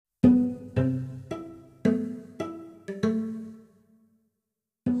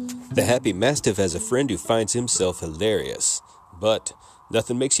The happy Mastiff has a friend who finds himself hilarious. But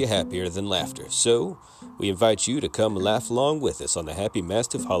nothing makes you happier than laughter. So, we invite you to come laugh along with us on the Happy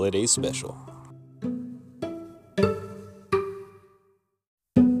Mastiff Holiday Special.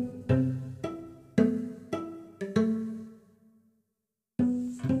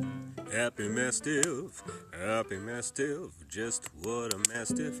 Happy Mastiff, just what a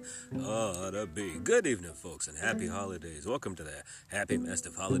Mastiff ought to be. Good evening, folks, and happy holidays. Welcome to the Happy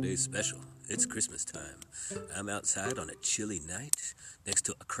Mastiff Holiday Special. It's Christmas time. I'm outside on a chilly night next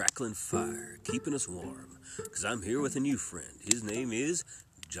to a crackling fire, keeping us warm, because I'm here with a new friend. His name is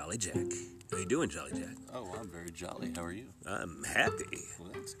Jolly Jack. How you doing, Jolly Jack? Oh, I'm very jolly. How are you? I'm happy.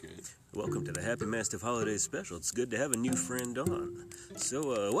 Well, that's good. Welcome to the Happy Mastiff Holiday Special. It's good to have a new friend on.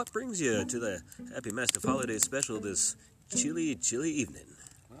 So, what brings you to the Happy Mastiff Holiday Special this chilly evening?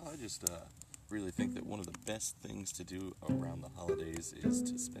 Well, I just really think that one of the best things to do around the holidays is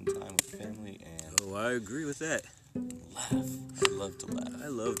to spend time with family and... Oh, I agree with that. Laugh. I love to laugh. I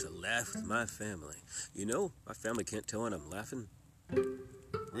love to laugh with my family. You know, my family can't tell when I'm laughing.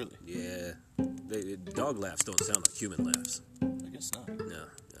 Really? Yeah. Dog laughs don't sound like human laughs. I guess not. No.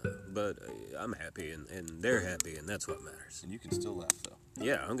 But I'm happy, and they're happy, and that's what matters. And you can still laugh, though.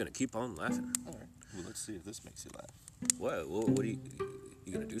 Yeah, I'm going to keep on laughing. All right. Well, let's see if this makes you laugh. What are you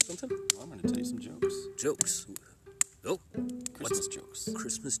going to do something? I'm going to tell you some jokes. Jokes. Oh. Christmas jokes.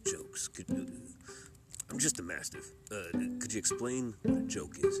 Christmas jokes. I'm just a Mastiff. Could you explain what a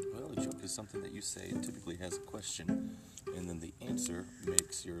joke is? Well, a joke is something that you say typically has a question, and then the answer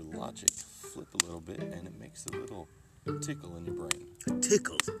makes your logic flip a little bit, and it makes a little tickle in your brain. A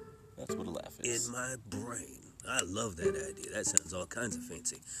tickle? That's what a laugh is. In my brain. I love that idea. That sounds all kinds of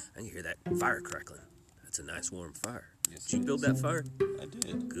fancy. I can hear that fire crackling. That's a nice warm fire. Yes, did you build that fire? I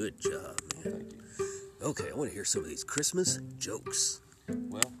did. Good job, man. Thank you. Okay, I want to hear some of these Christmas jokes.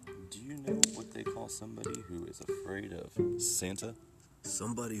 Well, do you know what they call somebody who is afraid of Santa?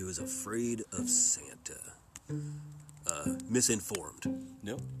 Somebody who is afraid of Santa. Misinformed.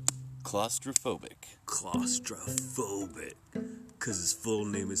 Nope. Claustrophobic. Claustrophobic. Because his full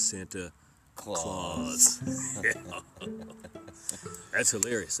name is Santa Claus. That's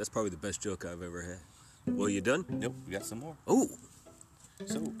hilarious. That's probably the best joke I've ever had. Well, you done? Nope, we got some more. Oh.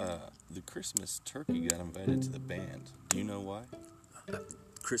 So, the Christmas turkey got invited to the band. Do you know why?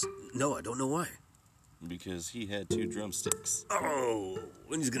 No, I don't know why. Because he had 2 drumsticks. Oh,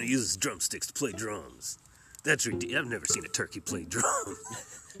 when he's going to use his drumsticks to play drums. That's ridiculous. I've never seen a turkey play drums.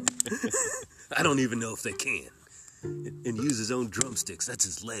 I don't even know if they can. And use his own drumsticks. That's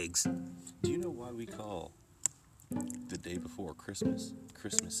his legs. Do you know why we call the day before Christmas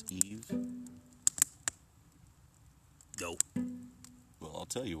Christmas Eve? No. Well, I'll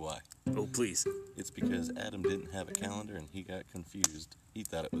tell you why. Oh, please. It's because Adam didn't have a calendar and he got confused. He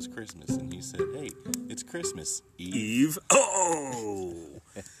thought it was Christmas and he said, hey, it's Christmas Eve. Oh!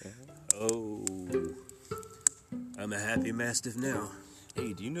 Oh. I'm a happy Mastiff now.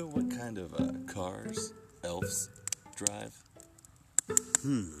 Hey, do you know what kind of cars elves drive? I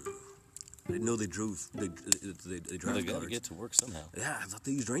didn't know they drove. They drive They got to cars. get to work somehow. Yeah, I thought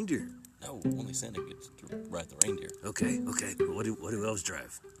they used reindeer. No, only Santa gets to ride the reindeer. Okay. But what do elves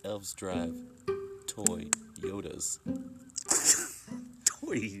drive? Elves drive toy Yodas.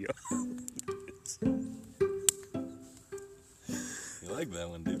 Toy Yodas. You like that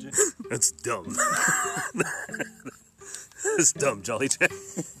one, did you? That's dumb. That's dumb, Jolly Jack.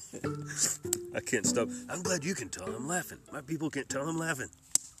 I can't stop. I'm glad you can tell I'm laughing. My people can't tell I'm laughing.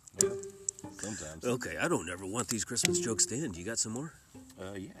 Well, sometimes. Okay, I don't ever want these Christmas jokes to end. You got some more?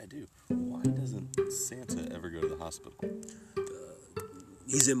 Yeah, I do. Why doesn't Santa ever go to the hospital?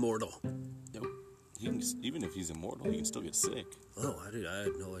 He's immortal. Nope. Even if he's immortal, he can still get sick. Oh, I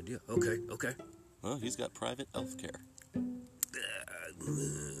had no idea. Okay. Well, he's got private health care.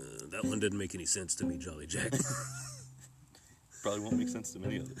 That one didn't make any sense to me, Jolly Jack. Probably won't make sense to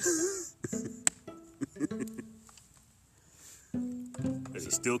many others. Is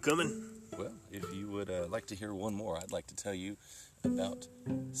he still coming? Well, if you would like to hear one more, I'd like to tell you about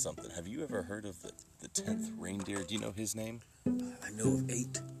something. Have you ever heard of the 10th reindeer? Do you know his name? I know of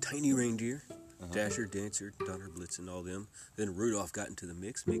 8 tiny reindeer. Dasher, Dancer, Donner, Blitzen, all them. Then Rudolph got into the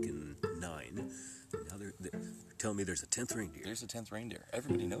mix, making 9. Now they're telling me there's a 10th reindeer. There's a 10th reindeer.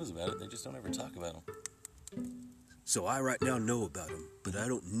 Everybody knows about it. They just don't ever talk about him. So I right now know about him, but I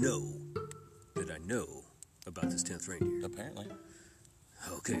don't know that I know about this 10th reindeer. Apparently.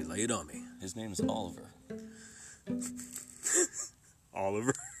 Okay, lay it on me. His name's Oliver.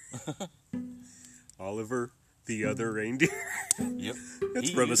 Oliver? Oliver the other reindeer? Yep. That's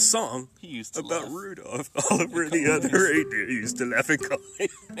from a song he used to about laugh. Rudolph. Oliver the other reindeer used to laugh and call him.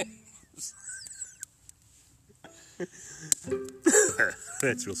 jobs.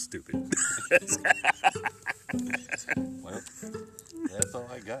 That's real stupid. Well, that's all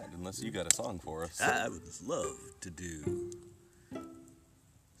I got, unless you got a song for us. I would love to do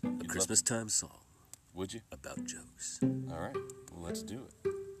a Christmas time song. Would you? About jokes. All right, well, let's do it.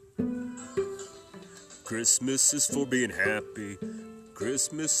 Christmas is for being happy.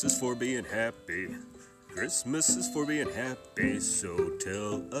 Christmas is for being happy. Christmas is for being happy. So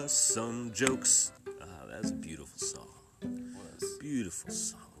tell us some jokes. Ah, that's a beautiful song. It was. Beautiful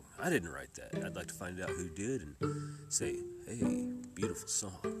song. I didn't write that. I'd like to find out who did and say, hey, beautiful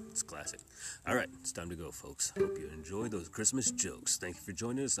song. It's classic. All right, it's time to go, folks. Hope you enjoy those Christmas jokes. Thank you for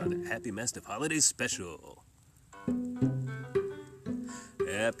joining us on the Happy Mastiff Holiday Special.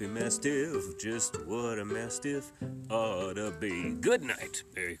 Happy Mastiff, just what a Mastiff ought to be. Good night.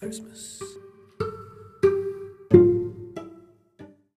 Merry Christmas.